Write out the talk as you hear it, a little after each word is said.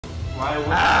Why would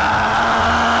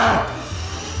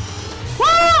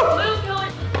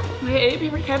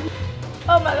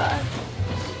Oh my god.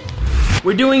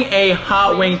 We're doing a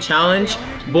hot wing challenge.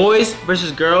 Boys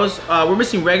versus girls. We're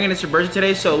missing Reagan. It's her birthday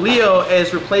today, so Leo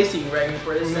is replacing Reagan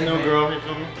for this segment. No girl, you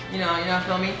feel me? You know,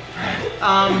 feel me?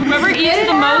 Whoever eats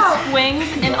the most wings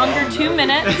in under 2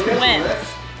 minutes wins.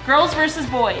 Girls versus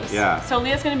boys. Yeah. So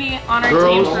Leo's gonna be on our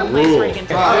team to replace Reagan.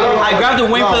 I grabbed the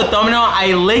wing for the thumbnail,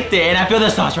 I licked it, and I feel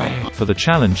the sauce right here. For the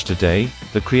challenge today,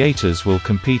 the creators will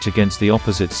compete against the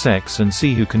opposite sex and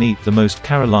see who can eat the most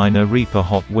Carolina Reaper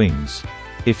hot wings.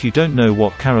 If you don't know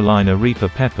what Carolina Reaper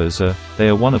peppers are, they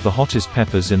are one of the hottest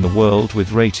peppers in the world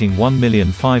with rating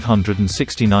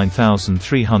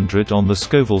 1,569,300 on the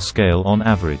Scoville scale on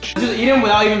average. Just eat them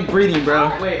without even breathing,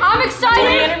 bro. Wait. I'm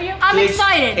excited. I'm 6,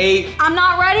 excited. 8, I'm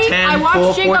not ready. 10, I watched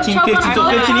 12, Jacob 14, choke 15, on so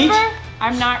a 15 each? pepper.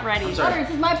 I'm not ready. This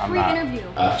is my pre-interview.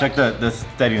 Check the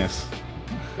steadiness.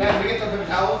 Guys, we get some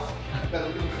towels.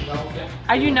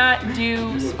 I do not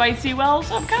do spicy well,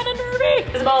 so I'm kind of nervy.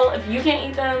 Isabel, if you can't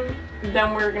eat them,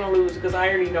 then we're gonna lose because I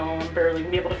already know I'm barely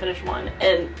gonna be able to finish one.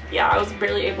 And yeah, I was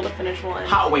barely able to finish one.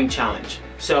 Hot wing challenge.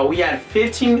 So we had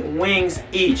 15 wings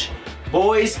each,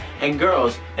 boys and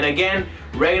girls. And again,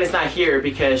 Reagan is not here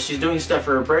because she's doing stuff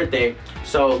for her birthday.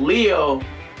 So Leo,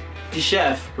 the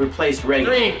chef, replaced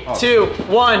Reagan. 3, 2,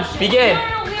 1, begin.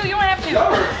 No, Leo, you don't have to.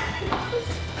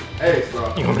 Hey,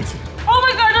 bro. Oh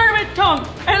my god, I hurt my tongue.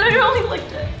 I literally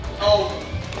licked it. Oh,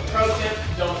 pro tip,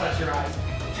 don't touch your eyes.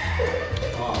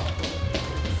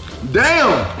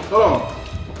 Damn! Hold on.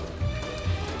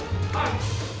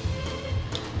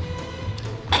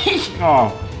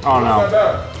 Oh no.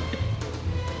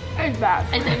 It's bad.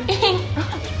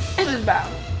 This is bad.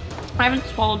 I haven't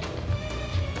swallowed.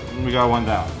 We got one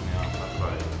down.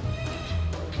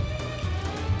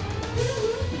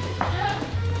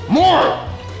 More!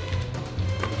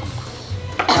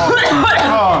 Oh,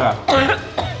 yeah.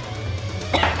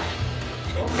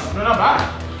 No, not bad.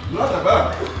 Not that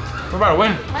bad. We're about to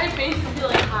win. My face is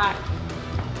feeling hot.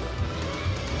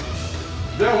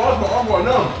 Damn, why's my arm going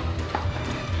numb?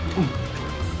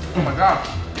 Oh my god.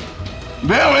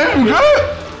 Damn, it ain't good.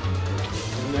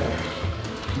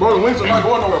 Bro, the wings are not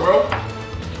going nowhere, bro.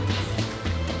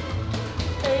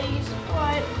 Face,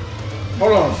 what?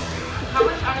 Hold on. How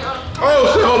much are you? Oh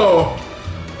shit, hold on.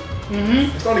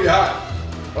 It's starting to get hot.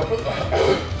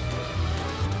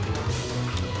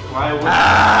 Why would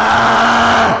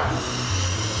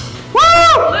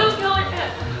Leo's killing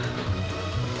it.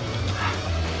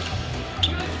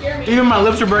 You would scare me. Even my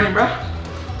lips are burning, bro.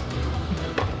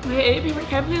 Wait,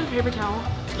 can I please have a paper towel?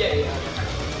 Yeah.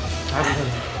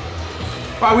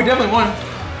 Wow, we definitely won.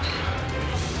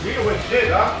 You can win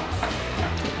shit, huh?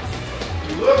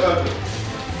 You look ugly.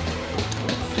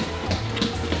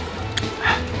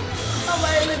 Oh my,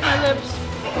 I licked my lips.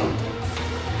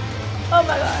 Oh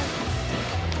my god.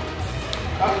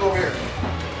 I'll go over here.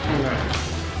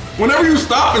 Whenever you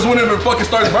stop is when it fucking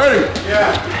starts burning.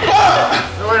 Yeah.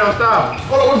 No, wait, don't stop.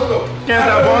 Hold on, what's the Can't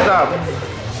stop, won't stop.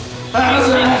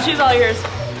 She's all yours.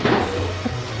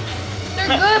 They're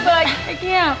good, but I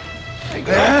can't. I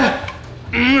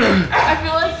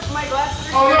feel like my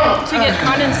glasses are to get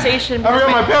condensation. I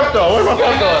forgot my Pepto. Where's my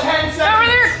Pepto? 10 seconds. Over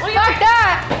there. Fuck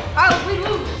that. We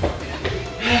lose.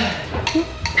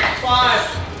 5,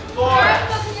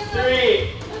 4, 3,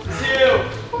 2,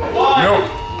 1. Nope.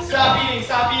 Stop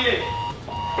eating.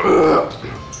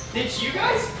 Did you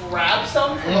guys grab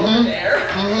some from over there?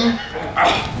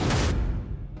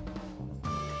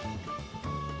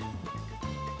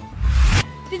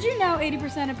 Did you know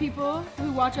 80% of people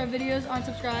who watch our videos aren't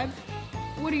subscribed?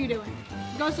 What are you doing?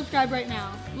 Go subscribe right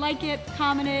now. Like it,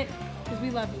 comment it, because we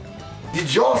love you.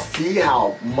 Did y'all see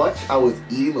how much I was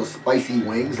eating those spicy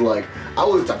wings? Like, I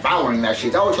was devouring that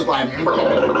shit. I was just like,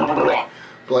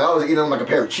 like I was eating them like a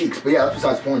pair of cheeks. But yeah, that's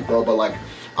besides the point, bro. But like,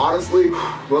 honestly,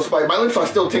 those spicy, my lips are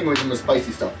still tingling from the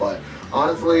spicy stuff. But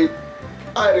honestly,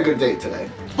 I had a good day today.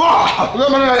 fuck? Look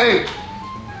at my eight.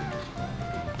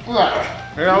 You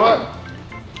know what?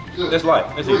 It's light.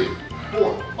 It's easy.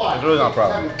 4, 5, It's really not a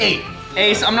problem. 7, 8.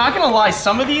 Ace, I'm not gonna lie,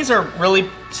 some of these are really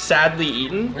sadly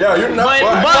eaten. Yeah, you're not.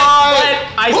 But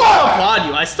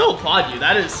I still applaud you.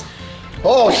 That is.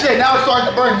 Oh shit, now it's starting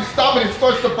to burn. You stop it, it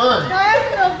starts to burn. Can I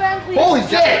have no fan, please? Holy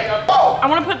shit! Oh, I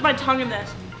want to put my tongue in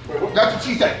this. that's what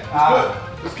she said.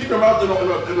 Just keep your mouth in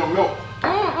the milk.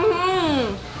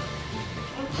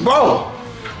 Bro!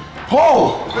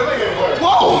 Whoa!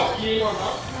 Whoa!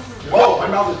 Whoa, my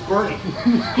mouth is burning.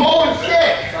 Holy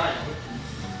shit!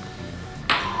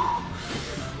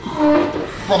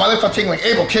 Bro, my lips are tingling.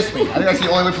 Abel, kiss me. I think that's the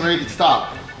only way for me to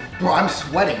stop. Bro, I'm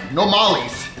sweating. No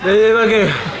mollies.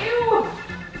 Okay.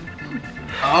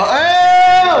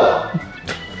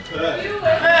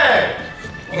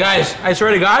 Guys, I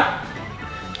swear to God,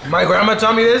 my grandma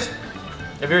taught me this.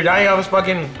 If you're dying of this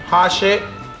fucking hot shit,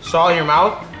 salt in your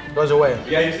mouth, it goes away.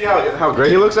 Yeah, you see how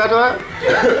great he looks after that?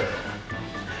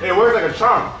 It works like a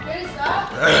charm. Did it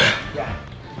stop? Yeah.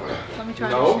 Let me try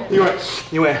No? this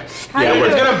shit. You went. How do you do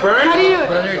It's it? gonna burn. How do you do it?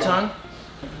 Put it under your tongue.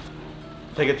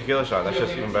 Take a tequila shot. That's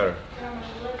just even better.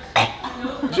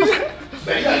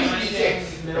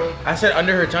 I said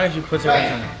under her tongue, she puts it on her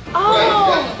tongue.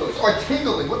 Oh! It's like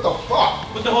tingling. What the fuck?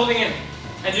 Put the whole thing in.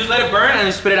 And just let it burn and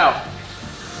then spit it out.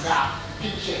 Nah,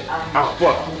 get shit. Oh,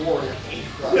 fuck. I'm a warrior.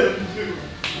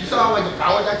 You saw how like the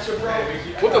power that shit, bro?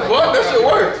 What the fuck? That shit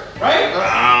worked. Right?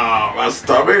 Ah, my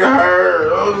stomach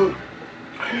hurt.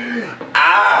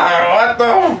 Ah, what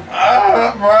the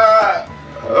fuck,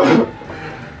 bro?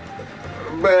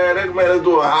 Man, they made us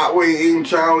do a hot wing eating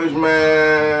challenge,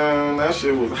 man. That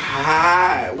shit was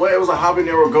hot. Well, it was a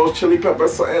habanero ghost chili pepper,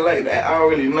 something like that. I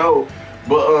don't really know.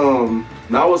 But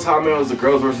that was hot, man. It was the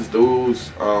girls versus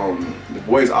dudes. The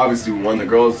boys obviously won. The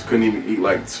girls couldn't even eat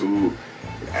like two.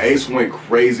 Ace went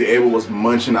crazy. Abel was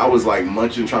munching. I was like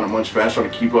munching, trying to munch fast,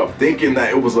 trying to keep up, thinking that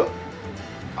it was a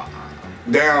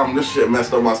damn, this shit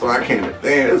messed up my stomach. I can't even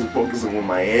think. This is focusing with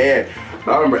my head.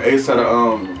 But I remember Ace had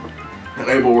and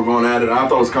Abel were going at it. And I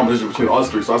thought it was a competition between us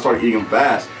three, so I started eating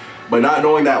fast. But not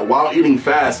knowing that while eating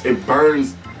fast, it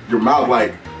burns your mouth.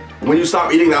 Like when you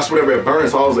stop eating, that's whenever it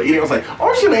burns. So I was like, eating. I was like,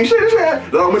 oh shit, ain't shit.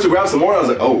 Then I went to grab some more. And I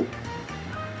was like,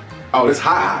 oh, this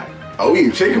hot. Oh, we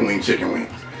eating chicken wings.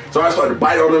 So I started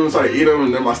biting on them and started eating them,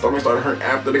 and then my stomach started hurting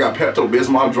after. They got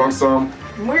Pepto-Bismol, drunk some.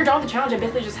 When we were done with the challenge, I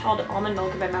basically just held almond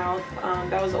milk in my mouth.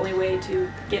 That was the only way to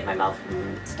get my mouth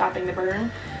from stopping the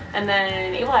burn. And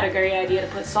then Abel had a great idea to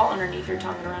put salt underneath your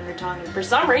tongue and around your tongue. And for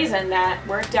some reason, that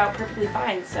worked out perfectly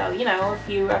fine. So, you know, if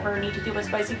you ever need to deal with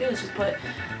spicy foods, just put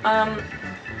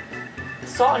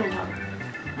salt on your tongue.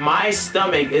 My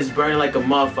stomach is burning like a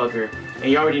motherfucker,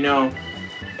 and you already know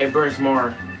it burns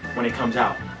more when it comes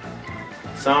out.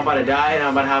 So I'm about to die, and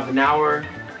I'm about to have an hour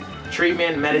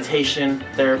treatment, meditation,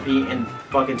 therapy, and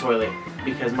fucking toilet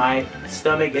because my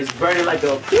stomach is burning like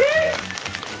a.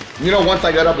 You know, once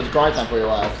I get up, it's grind time for your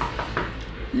ass.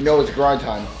 You know it's grind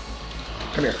time.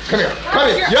 Come here. Come here. Come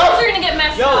here. Your eyes are gonna get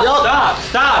messed up. Yo,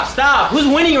 stop. Who's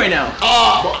winning right now?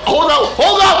 Hold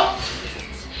up.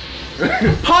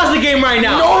 Pause the game right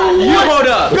now. No, you hold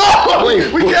up. No,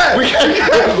 wait, we can't.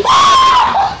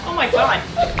 Oh my god.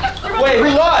 Wait, who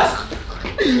lost?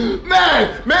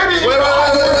 Man, maybe if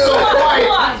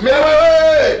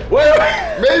Wait.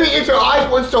 maybe if your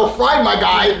eyes weren't so fried, my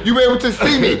guy, you were able to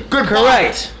see me. Good.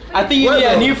 Correct. I think you need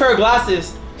a new pair of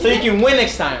glasses so you can win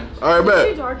next time. All right,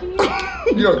 bet.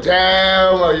 You know,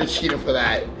 damn well, you're cheating for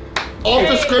that. Off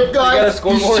the script, guys,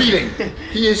 he's cheating.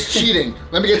 He is cheating.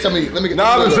 Let me get some of these.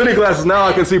 Now I'm in city glasses. Now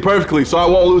I can see perfectly, so I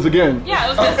won't lose again. Yeah, I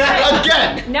was gonna say.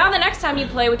 Again. Now the next time you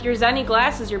play with your Zenny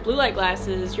glasses, your blue light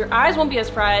glasses, your eyes won't be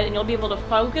as fried and you'll be able to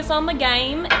focus on the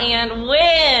game and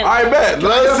win. I bet.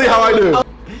 Let's see how I do.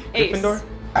 Ace. Gryffindor?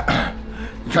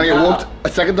 You trying to get whooped a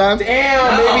second time?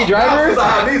 Damn, baby driver.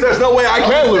 There's no way I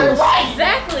can lose.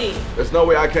 Exactly. There's no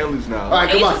way I can lose now. All right,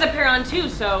 Ace come is on. a pair on two,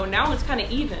 so now it's kind of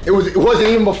even. It wasn't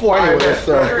even before anyway.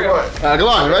 So. Come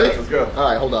on, ready? Let's go. All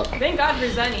right, hold up. Thank God for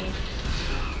Zenny.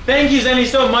 Thank you, Zenny,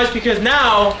 so much because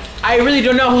now I really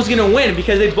don't know who's gonna win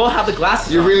because they both have the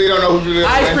glasses. You on. really don't know who's gonna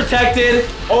Eyes win. protected,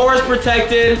 auras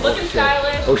protected. Looking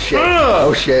stylish. Oh shit.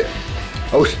 Oh shit.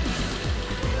 Oh shit.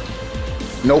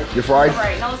 Nope, you're fried.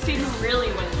 Alright, now let's see who really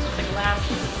wins with the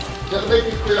glasses. Just make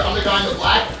me clear, I'm the guy in the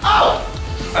black. Oh!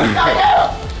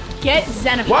 Get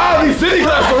Zenny. Wow, these Zenny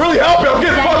glasses are really helping. I'm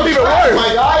getting fucked even worse. My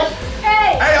guy.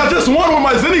 Hey! Hey, I just won with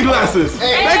my Zenny glasses.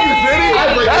 Hey. Thank you, Zenny.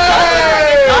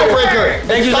 Tiebreaker.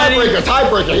 Thank you, Tiebreaker.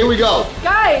 Tiebreaker. Here we go.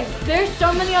 Guys, there's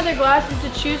so many other glasses to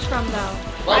choose from though.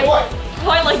 Like what? Oh,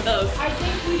 I like those. I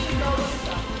think we should go with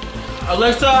them.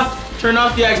 Alexa, turn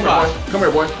off the Xbox. Come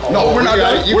here, boy. No, we're not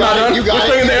done. You got it. You got it.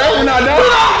 We're staying there. We're not done.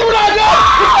 We're not done.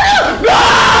 No!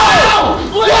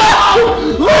 Leo!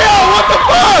 Leo, what the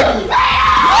fuck?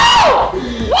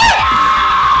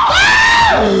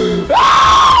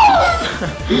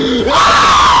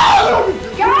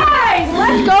 Guys,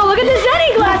 let's go. Look at the Zenny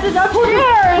glasses up here.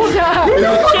 She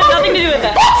has nothing to do with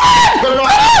that. Turn it on.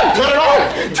 Turn it on.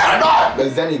 Turn it on. The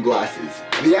Zenny glasses.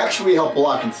 They actually help a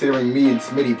lot considering me and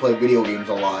Smitty play video games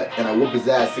a lot. And I whoop his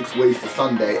ass 6 ways to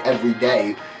Sunday every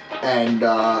day. And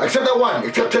except that one.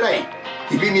 Except today.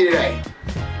 He beat me today.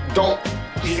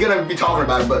 He's gonna be talking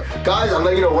about it, but guys, I'm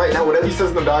letting you know right now, whatever he says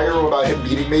in the diagram about him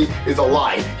beating me is a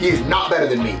lie. He is not better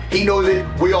than me. He knows it,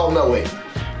 we all know it.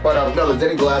 But no, the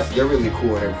Zenny glasses, they're really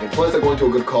cool and everything. Plus they're going to a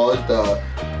good cause, the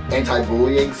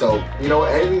anti-bullying, so you know,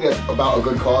 anything that's about a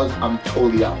good cause, I'm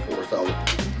totally out for, so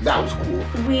That was cool.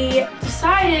 We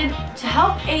decided to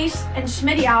help Ace and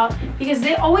Schmitty out because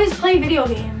they always play video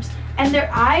games. And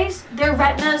their eyes, their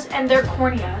retinas, and their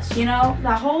corneas, you know,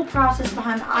 the whole process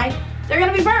behind the eye, they're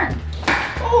gonna be burned.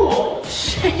 Oh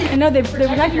shit! I know they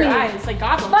protect your me. eyes like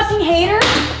goggles. Fucking hater.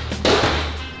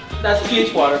 That's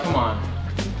pH water, come on.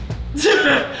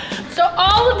 So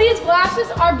all of these glasses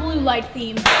are blue light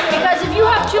themed because if you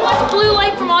have too much blue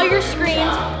light from all your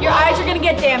screens, your eyes are gonna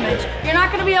get damaged. You're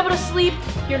not gonna be able to sleep.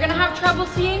 You're gonna have trouble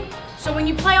seeing. So when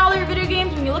you play all your video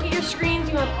games, when you look at your screens,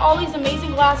 you have all these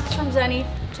amazing glasses from Zenni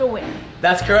to win.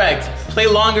 That's correct. Play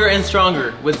longer and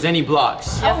stronger with Zenni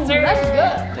blocks. Yes, sir.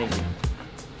 That's good. Thank you.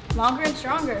 Longer and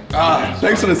stronger.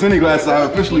 Thanks to the Zenni glasses, I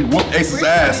officially whooped Ace's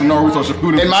ass in Naruto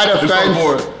Shippuden. In my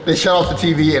defense, they shut off the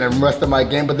TV and the rest of my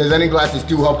game, but the Zenni glasses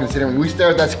do help considering we stare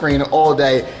at that screen all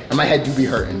day and my head do be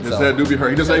hurting. His head do be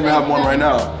hurting. He doesn't even have one right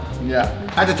now. Yeah.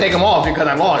 I had to take them off because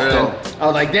I lost them. I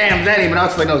was like, damn, Zenni, but I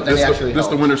was like, no, Zenni actually This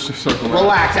the winner's circle.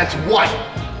 Relax, that's one.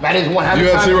 That is one. You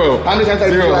have 0. How many times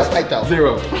did I do last night though?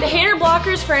 0. The Hater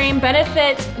Blockers frame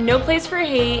benefits No Place for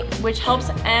Hate, which helps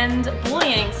end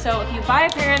bullying. So if you buy a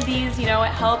pair of these, you know, it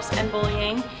helps end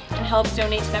bullying and helps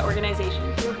donate to that organization.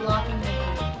 You're blocking the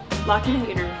hate. Blocking the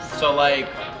haters. So like,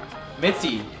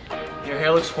 Mitzi, your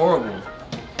hair looks horrible.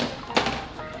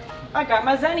 I got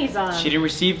my Zennies on. She didn't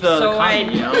receive the so comment,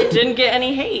 I you know? didn't get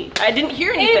any hate. I didn't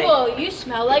hear anything. Abel, you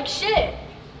smell like shit.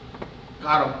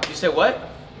 Got him. You said what?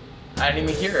 I didn't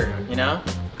even hear her, you know?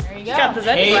 There you go. Got the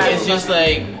Zenni Hate glasses is just on.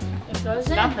 like, It goes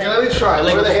in. Nothing. Yeah, let me try.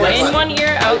 Like, What are the play hands In like? one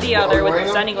ear, out the other with wearing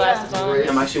the them? Zenni glasses on.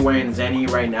 I'm actually wearing Zenni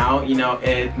right now. You know,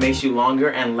 it makes you longer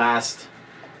and last.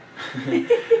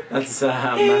 that's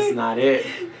not it.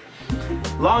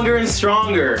 Longer and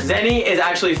stronger. Zenni is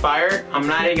actually fire. I'm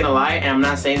not even gonna lie, and I'm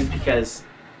not saying this because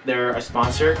they're a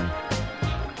sponsor.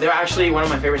 They're actually one of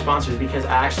my favorite sponsors because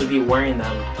I actually be wearing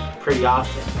them pretty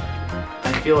often.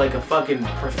 I feel like a fucking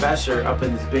professor up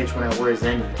in this bitch when I wear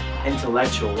Zenni.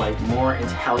 Intellectual, like more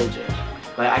intelligent.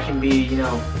 Like I can be, you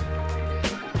know,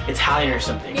 Italian or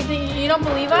something. You think you don't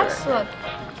believe us? Look.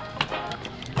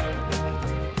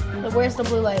 Look, where's the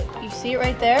blue light? You see it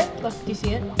right there? Look, do you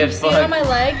see it? Yeah, You see it on my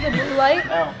leg, the blue light?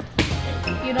 Oh.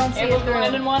 You don't see It it was going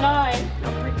in through. one eye.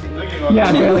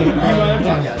 Yeah, barely.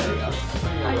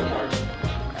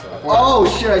 Oh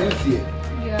shit, I do see it.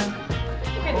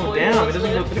 Yeah. Oh damn, it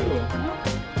doesn't go through.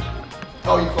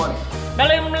 Oh, you funny.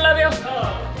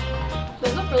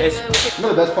 Those look really good. You know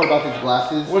the best part about these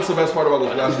glasses? What's the best part about those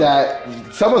Is glasses?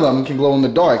 that some of them can glow in the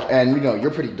dark, and you know, you're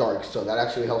pretty dark, so that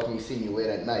actually helps me see you late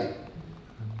at night.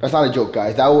 That's not a joke,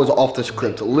 guys. That was off the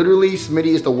script. Literally,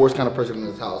 Smitty is the worst kind of person in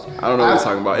this house. I don't know what you're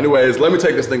talking about. Anyways, let me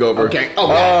take this thing over. Okay. Okay.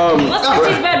 Let's get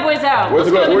these bad boys out. We're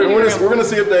Let's go to the movie room. gonna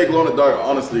see if they glow in the dark,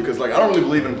 honestly, because like I don't really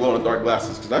believe in glow in the dark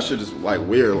glasses, because that shit just like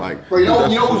weird. Like, Bro, you know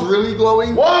who's really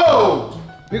glowing? whoa!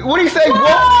 What are you saying?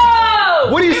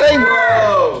 Whoa! What are you saying?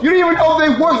 Whoa! You don't even know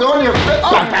if they work. They're on your face.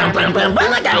 Oh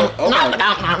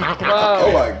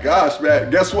my gosh, man.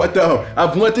 Guess what though? I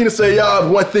have one thing to say, y'all. I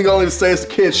have one thing only to say. It's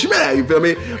the kid Schmack, you feel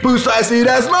me? Boo Shiesty,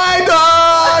 that's my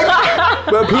dog!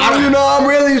 But people, you know I'm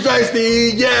really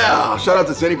shiesty. Yeah! Shout out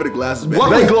to Zenni for the glasses, man.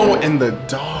 They glow in the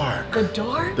dark. The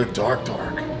dark? The dark.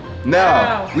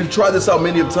 Now, we've tried this out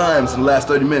many of times in the last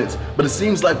 30 minutes, but it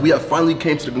seems like we have finally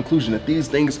came to the conclusion that these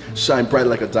things shine bright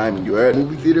like a diamond, you heard?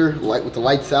 Movie theater, like with the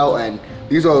lights out, and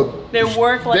these are. They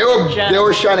work like they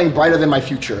were shining brighter than my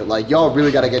future. Like y'all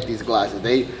really gotta get these glasses.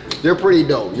 They're pretty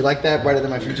dope. You like that? Brighter than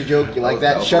my future joke? You like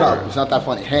that? Shut up. It's not that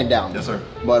funny. Hand down. Yes, sir.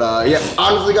 But yeah,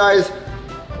 honestly, guys,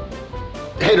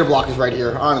 hater blockers right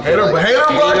here. Honestly, Hater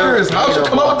blockers. How'd you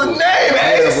come up with the name,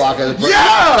 Hater Ace? blockers.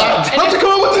 Yeah! How'd you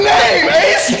come up with the name,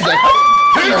 Ace?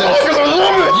 Hater blockers, I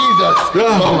love it. Jesus.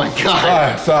 Oh my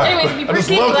God. Sorry. Anyways, if you I just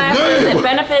purchase love the glasses, name. it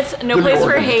benefits No Place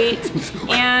for Hate.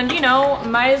 And, you know,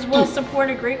 might as well support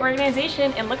a great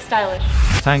organization and look stylish.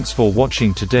 Thanks for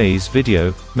watching today's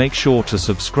video. Make sure to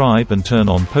subscribe and turn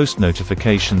on post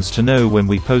notifications to know when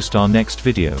we post our next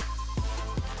video.